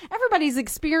everybody's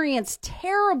experienced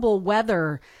terrible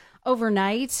weather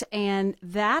overnight, and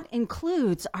that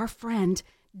includes our friend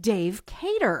Dave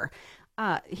Cater.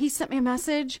 He sent me a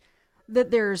message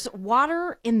that there's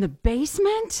water in the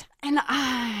basement, and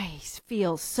I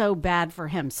feel so bad for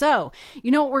him. So,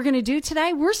 you know what we're going to do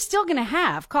today? We're still going to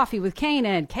have coffee with Kane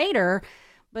and Cater,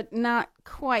 but not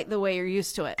quite the way you're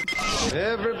used to it.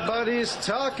 Everybody's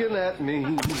talking at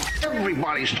me.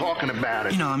 Everybody's talking about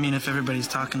it. You know, I mean, if everybody's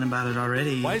talking about it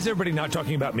already. Why is everybody not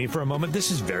talking about me for a moment?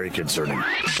 This is very concerning.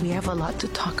 We have a lot to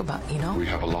talk about, you know? We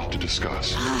have a lot to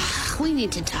discuss. We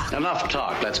need to talk. Enough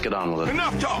talk. Let's get on with it.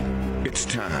 Enough talk! It's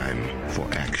time for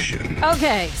action.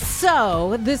 Okay,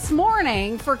 so this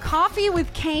morning for Coffee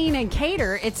with Kane and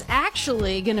Cater, it's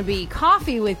actually going to be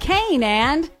Coffee with Kane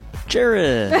and...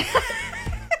 Jared.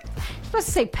 Supposed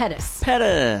to say Pettis.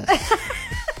 Pettis.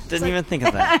 Didn't even think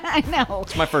of that. I know.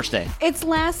 It's my first day. It's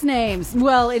last names.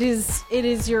 Well, it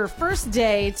is your first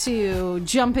day to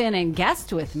jump in and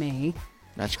guest with me.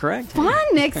 That's correct.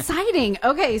 Fun, exciting.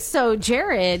 Okay, so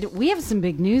Jared, we have some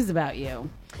big news about you.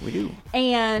 We do.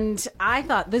 And I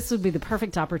thought this would be the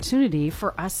perfect opportunity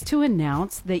for us to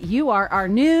announce that you are our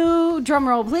new,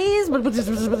 drumroll please,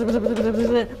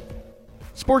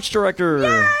 Sports director.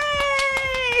 Yay!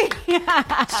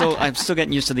 So I'm still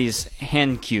getting used to these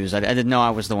hand cues. I didn't know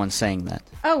I was the one saying that.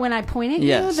 Oh, when I point at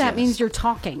you, that means you're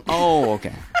talking. Oh,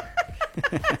 okay.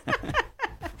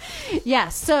 Yeah,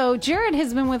 so Jared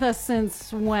has been with us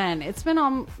since when? It's been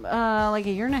like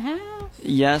a year and a half?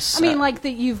 Yes. I mean, like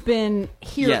that you've been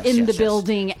here in the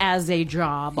building as a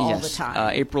job all the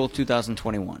time. April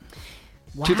 2021.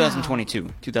 Wow. 2022.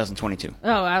 Oh,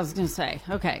 I was going to say.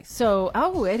 Okay. So,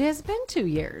 it has been 2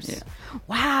 years. Yeah.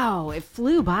 Wow. It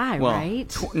flew by,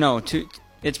 right?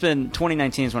 It's been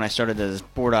 2019 is when I started as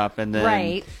board up, and then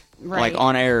right. like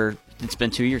on air, it's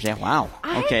been 2 years. Yeah, wow.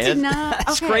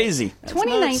 That's crazy. That's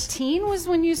 2019 was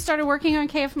when you started working on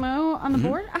KFMO on the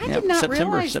board? I did not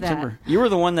realize September. You were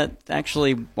the one that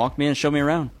actually walked me in and showed me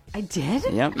around. I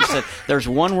did? Yep. You said, there's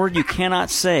one word you cannot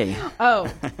say.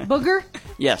 Oh, booger?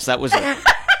 Yes, that was it. I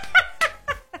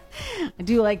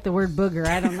do like the word booger.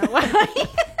 I don't know why.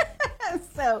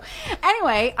 So,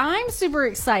 anyway, I'm super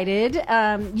excited.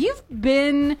 You've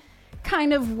been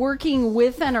kind of working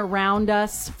with and around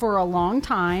us for a long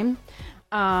time.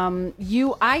 I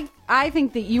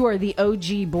think that you are the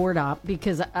OG board op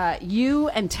because you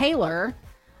and Taylor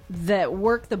that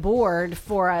work the board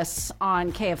for us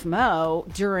on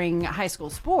KFMO during high school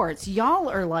sports, y'all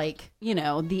are like,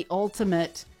 the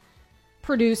ultimate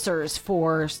producers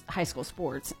for high school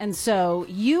sports. And so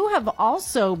you have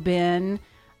also been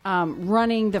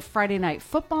running the Friday Night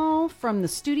Football from the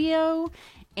studio,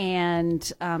 and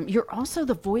you're also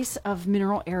the voice of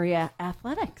Mineral Area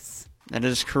Athletics. That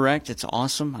is correct. It's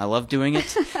awesome. I love doing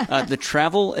it. The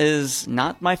travel is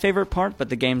not my favorite part, but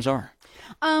the games are.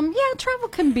 Yeah, travel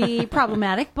can be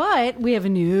problematic, but we have a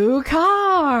new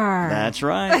car. That's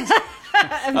right.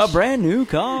 A brand new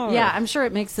car. Yeah, I'm sure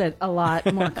it makes it a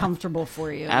lot more comfortable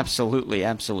for you. Absolutely,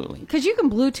 absolutely. Because you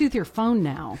can Bluetooth your phone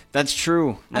now. That's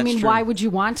true. Why would you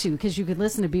want to? Because you could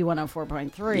listen to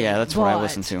B104.3. Yeah, that's what I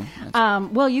listen to.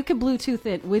 Well, you could Bluetooth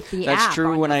it with the app. That's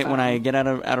true. When I get out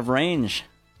of range,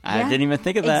 I didn't even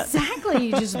think of that. Exactly.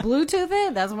 You just Bluetooth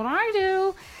it. That's what I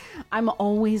do. I'm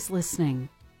always listening.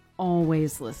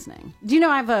 Always listening. Do you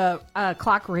know I have a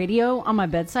clock radio on my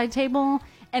bedside table,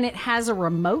 and it has a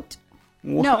remote?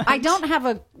 What? No, I don't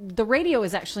have the radio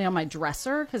is actually on my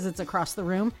dresser because it's across the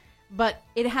room, but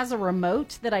it has a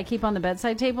remote that I keep on the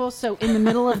bedside table. So in the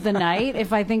middle of the night,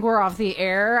 if I think we're off the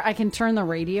air, I can turn the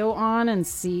radio on and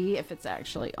see if it's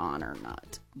actually on or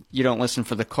not. You don't listen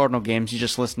for the Cardinal games. You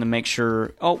just listen to make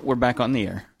sure, we're back on the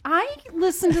air. I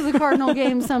listen to the Cardinal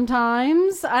game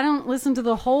sometimes. I don't listen to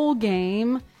the whole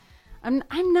game. I'm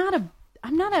not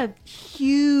a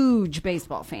huge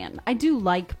baseball fan. I do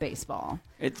like baseball.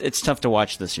 It's tough to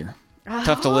watch this year.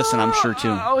 Tough to listen, I'm sure, too.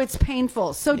 Oh, it's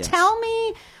painful. So yes. Tell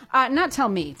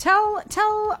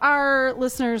our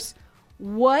listeners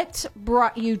what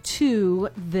brought you to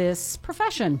this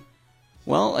profession.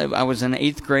 Well, I was in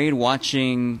 8th grade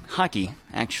watching hockey,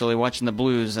 actually, watching the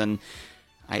Blues, and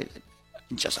I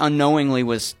just unknowingly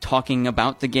was talking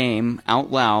about the game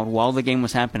out loud while the game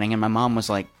was happening, and my mom was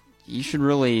like, you should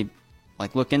really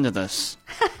look into this.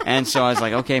 And so I was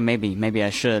like, okay, maybe I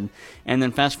should. And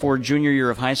then fast forward junior year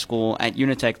of high school at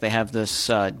Unitech, they have this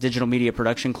digital media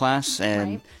production class,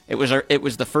 and right. it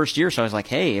was the first year, so I was like,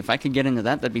 hey, if I could get into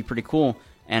that'd be pretty cool.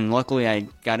 And luckily I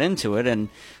got into it and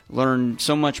learned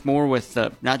so much more with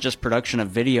not just production of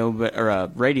video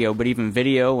or radio, but even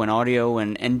video and audio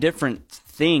and different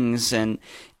things. And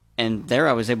there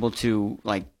I was able to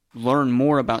learn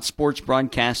more about sports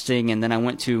broadcasting, and then I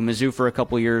went to Mizzou for a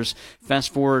couple years.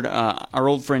 Fast forward, our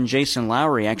old friend Jason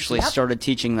Lowry actually started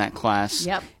teaching that class,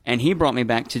 and he brought me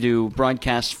back to do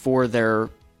broadcasts for their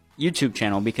YouTube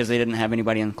channel because they didn't have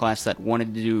anybody in the class that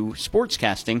wanted to do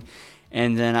sportscasting.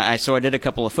 And then I did a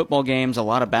couple of football games, a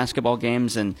lot of basketball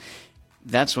games, and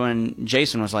that's when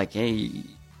Jason was like, hey,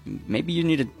 maybe you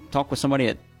need to talk with somebody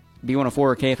at B104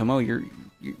 or KFMO.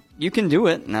 You can do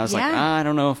it. And I was like, I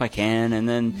don't know if I can. And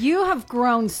then you have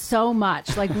grown so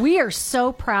much. Like, we are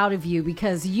so proud of you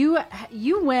because you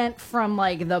went from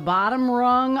like the bottom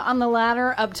rung on the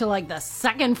ladder up to like the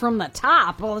second from the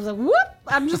top. I was like, whoop,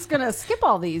 I'm just going to skip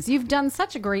all these. You've done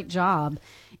such a great job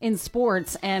in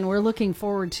sports, and we're looking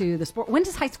forward to the sport. When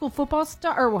does high school football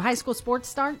start, or high school sports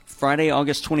start? Friday,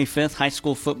 August 25th, high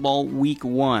school football week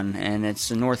 1, and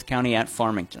it's in North County at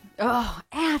Farmington. Oh,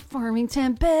 at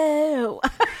Farmington, boo!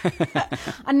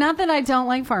 Not that I don't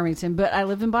like Farmington, but I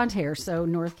live in Bonne-Terre, so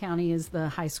North County is the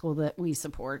high school that we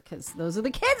support because those are the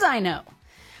kids I know.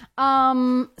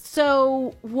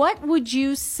 So what would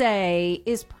you say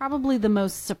is probably the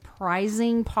most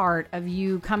surprising part of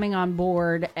you coming on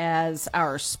board as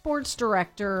our sports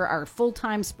director, our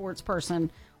full-time sports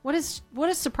person? What has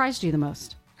surprised you the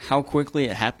most? How quickly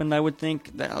it happened, I would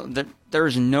think.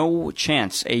 There's no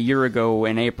chance a year ago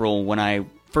in April when I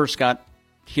first got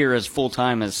here as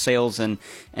full-time as sales and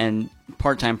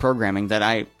part-time programming that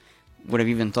I would have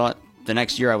even thought the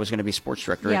next year I was going to be sports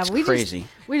director. Yeah, it's crazy.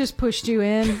 We just pushed you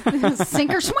in.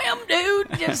 Sink or swim,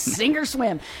 dude. Just sink or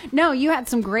swim. No, you had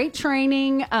some great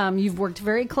training. You've worked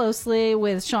very closely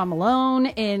with Sean Malone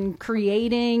in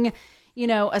creating,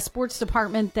 a sports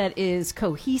department that is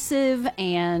cohesive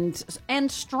and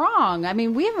strong. I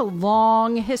mean, we have a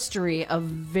long history of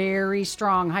very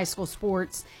strong high school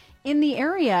sports in the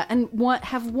area and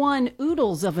have won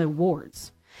oodles of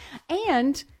awards.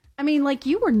 And I mean, like,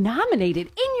 you were nominated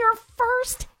in your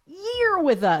first year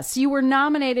with us. You were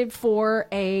nominated for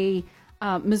a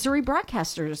Missouri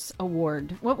Broadcasters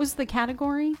Award. What was the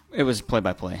category? It was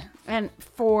play-by-play. And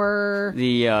for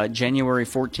the January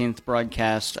 14th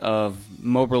broadcast of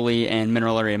Moberly and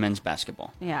Mineral Area men's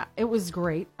basketball. Yeah, it was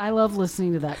great. I love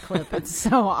listening to that clip. It's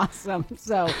so awesome.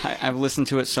 So I've listened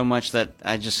to it so much that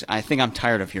I think I'm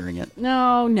tired of hearing it.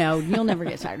 No, you'll never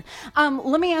get tired.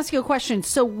 Let me ask you a question.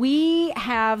 So we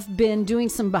have been doing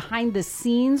some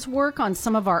behind-the-scenes work on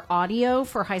some of our audio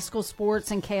for high school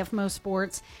sports and KFMO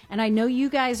sports, and I know you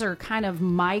guys are kind of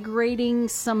migrating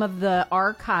some of the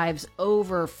archives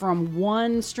over from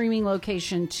one streaming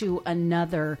location to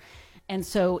another. And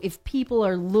so if people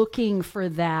are looking for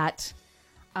that,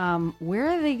 where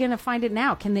are they going to find it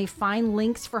now? Can they find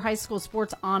links for high school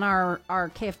sports on our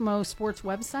KFMO sports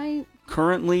website?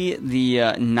 Currently,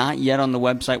 not yet on the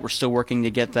website. We're still working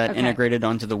to get that integrated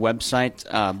onto the website.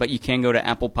 But you can go to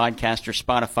Apple Podcast or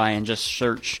Spotify and just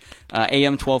search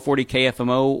AM 1240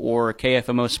 KFMO or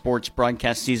KFMO Sports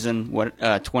Broadcast Season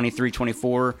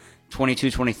 23-24,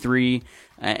 22-23,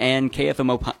 and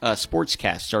KFMO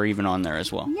Sportscasts are even on there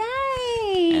as well.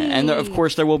 Yay! And of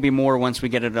course, there will be more once we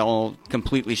get it all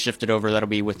completely shifted over. That'll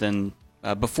be within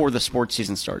before the sports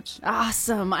season starts.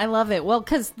 Awesome. I love it. Well,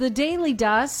 because the Daily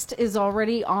Dust is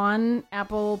already on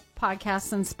Apple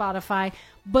Podcasts and Spotify,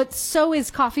 but so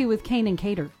is Coffee with Caine and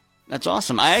Kater. That's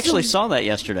awesome. I actually saw that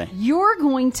yesterday. You're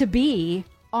going to be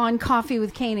on Coffee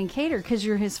with Caine and Kater because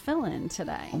you're his fill-in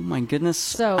today. Oh my goodness!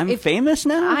 So I'm famous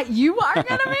now. You are going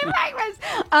to be famous.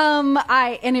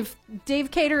 And if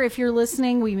Dave Kater, if you're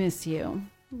listening, we miss you.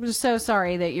 We're so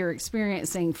sorry that you're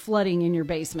experiencing flooding in your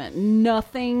basement.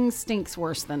 Nothing stinks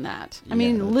worse than that. I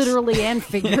mean, literally and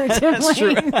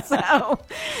figuratively. So,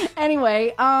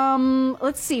 anyway,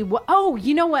 let's see. Oh,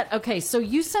 you know what? Okay, so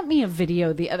you sent me a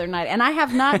video the other night, and I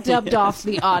have not dubbed off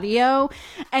the audio,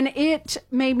 and it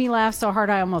made me laugh so hard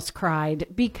I almost cried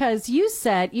because you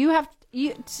said you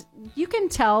can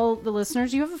tell the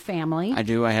listeners you have a family. I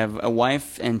do. I have a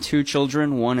wife and 2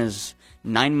 children. One is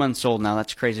 9 months old now.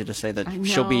 That's crazy to say that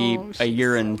she'll be a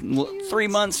year and 3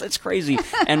 months. It's crazy.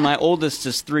 And my oldest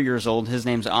is 3 years old. His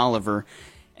name's Oliver,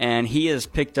 and he has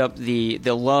picked up the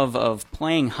love of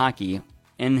playing hockey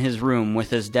in his room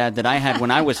with his dad that I had when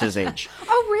I was his age.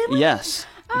 Oh, really? Yes.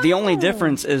 Oh. The only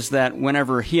difference is that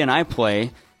whenever he and I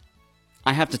play,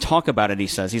 I have to talk about it, he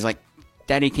says. He's like,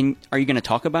 Daddy, are you going to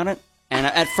talk about it? And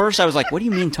at first I was like, what do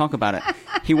you mean talk about it?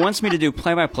 He wants me to do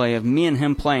play-by-play of me and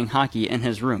him playing hockey in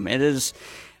his room. It's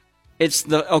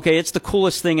the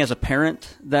coolest thing as a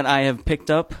parent that I have picked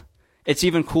up. It's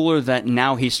even cooler that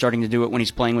now he's starting to do it when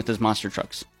he's playing with his monster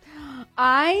trucks.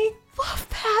 I love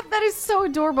that. That is so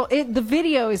adorable. The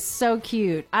video is so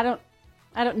cute. I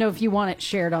don't know if you want it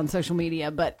shared on social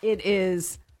media, but it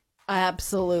is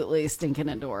absolutely stinking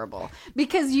adorable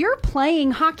because you're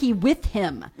playing hockey with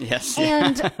him. Yes.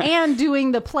 And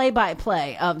doing the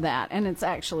play-by-play of that. And it's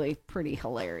actually pretty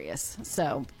hilarious.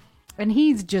 So, and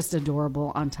he's just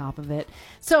adorable on top of it.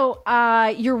 So,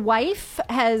 your wife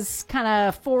has kind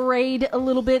of forayed a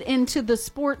little bit into the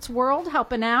sports world,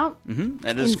 helping out.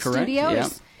 That is correct. Studios. Yeah.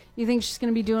 You think she's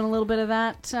going to be doing a little bit of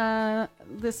that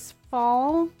this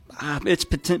fall? It's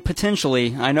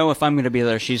potentially. I know if I'm going to be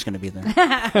there, she's going to be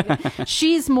there.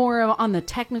 She's more on the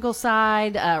technical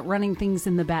side, running things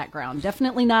in the background.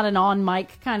 Definitely not an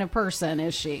on-mic kind of person,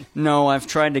 is she? No, I've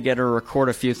tried to get her to record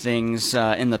a few things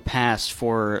in the past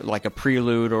for like a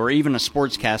prelude or even a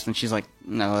sportscast, and she's like,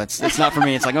 no, it's not for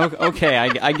me. It's like, okay,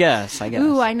 I guess.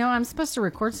 Ooh, I know. I'm supposed to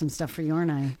record some stuff for you,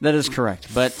 aren't I? That is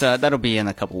correct, but that'll be in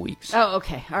a couple weeks. Oh,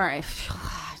 okay. All right.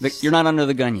 You're not under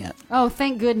the gun yet. Oh,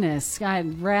 thank goodness.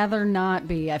 I'd rather not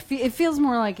be. It feels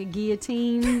more like a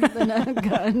guillotine than a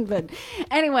gun. But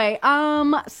anyway,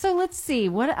 so let's see.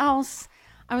 What else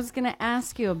I was going to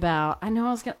ask you about? I know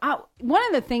I was going to... one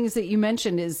of the things that you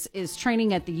mentioned is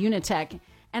training at the Unitech.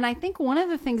 And I think one of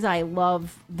the things I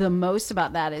love the most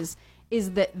about that is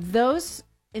that those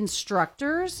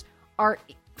instructors are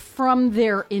from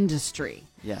their industry.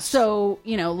 Yes. So,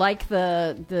 like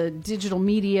the digital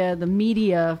media, the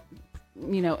media,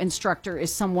 instructor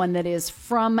is someone that is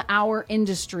from our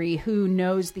industry who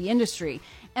knows the industry.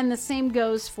 And the same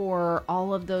goes for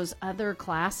all of those other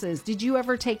classes. Did you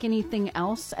ever take anything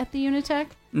else at the Unitech?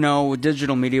 No,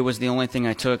 digital media was the only thing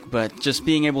I took, but just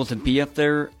being able to be up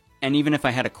there, and even if I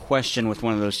had a question with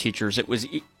one of those teachers, it was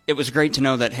great to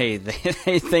know that, hey,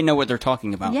 they know what they're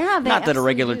talking about. Yeah, not that a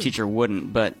regular teacher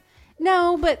wouldn't, but...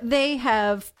 No, but they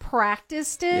have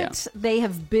practiced it. Yeah. They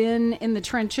have been in the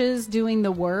trenches doing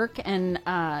the work. And,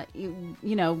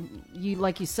 you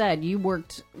like you said, you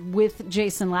worked with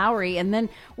Jason Lowry. And then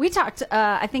we talked,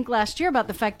 I think, last year about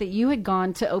the fact that you had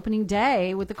gone to opening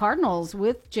day with the Cardinals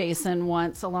with Jason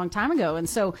once a long time ago. And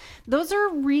so those are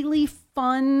really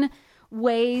fun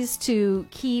ways to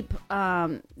keep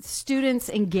students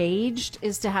engaged,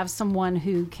 is to have someone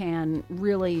who can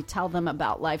really tell them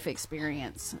about life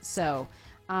experience. So,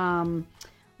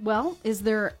 is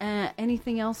there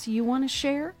anything else you want to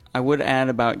share? I would add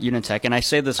about Unitech, and I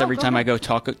say this every time I go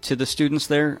talk to the students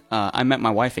there. I met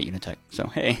my wife at Unitech, so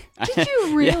hey. Did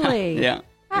you really? Yeah.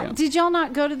 Did y'all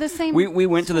not go to the same We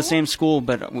went school? to the same school,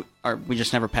 but we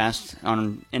just never passed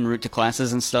en route to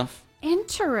classes and stuff.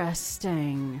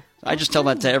 Interesting. I just tell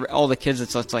that to all the kids.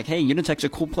 It's like, hey, Unitech's a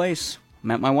cool place.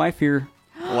 Met my wife here.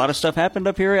 A lot of stuff happened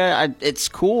up here. It's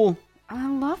cool. I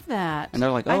love that. And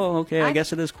they're like, oh, okay, I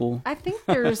guess it is cool. I think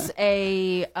there's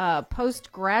a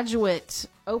postgraduate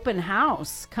open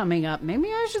house coming up. Maybe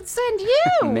I should send you.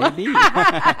 Maybe.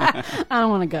 I don't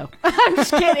want to go. I'm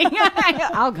just kidding.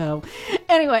 I'll go.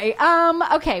 Anyway,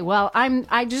 okay, well,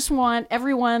 I just want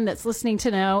everyone that's listening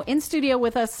to know, in studio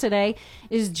with us today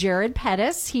is Jared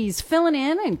Pettus. He's filling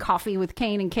in Coffee with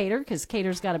Kane and Kater, because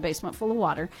Kater's got a basement full of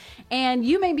water. And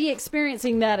you may be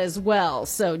experiencing that as well.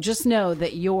 So just know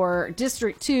that your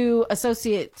District 2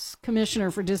 Associate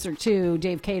Commissioner for District 2,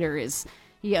 Dave Kater,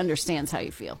 he understands how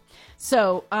you feel.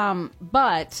 So,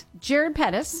 but Jared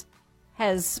Pettus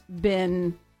has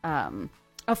been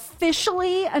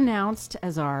officially announced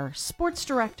as our sports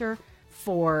director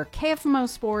for KFMO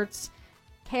Sports,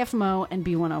 KFMO, and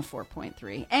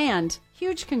B104.3. And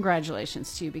huge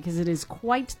congratulations to you, because it is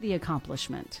quite the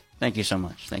accomplishment. Thank you so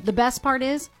much. Thank you. The best part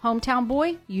is, hometown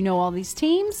boy, you know all these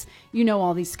teams, you know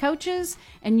all these coaches,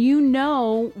 and you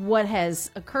know what has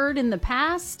occurred in the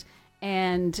past,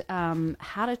 and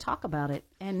how to talk about it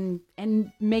and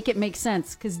make it make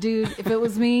sense. Because, dude, if it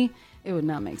was me, it would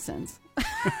not make sense.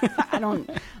 I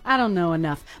don't know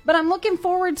enough. But I'm looking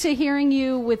forward to hearing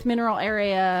you with Mineral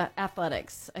Area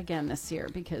Athletics again this year,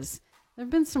 because there have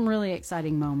been some really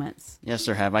exciting moments. Yes,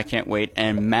 there have. I can't wait.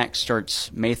 And Mac starts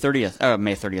August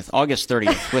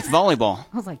 30th with volleyball.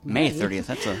 I was like, May 30th.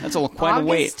 That's quite a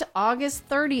wait. August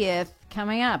 30th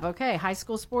coming up. Okay, high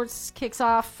school sports kicks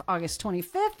off August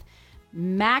 25th.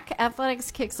 MAC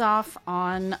Athletics kicks off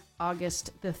on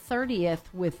August the 30th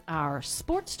with our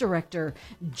sports director,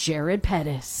 Jared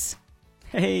Pettus.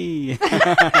 Hey.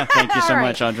 Thank you so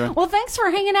much, Audra. Well, thanks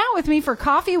for hanging out with me for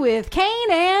Coffee with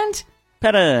Kane and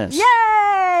Pettus.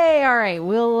 Yay! All right,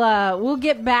 we'll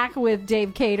get back with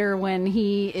Dave Kater when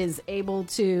he is able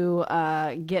to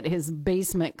get his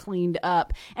basement cleaned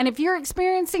up. And if you're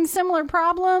experiencing similar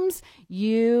problems,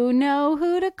 you know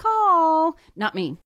who to call. Not me.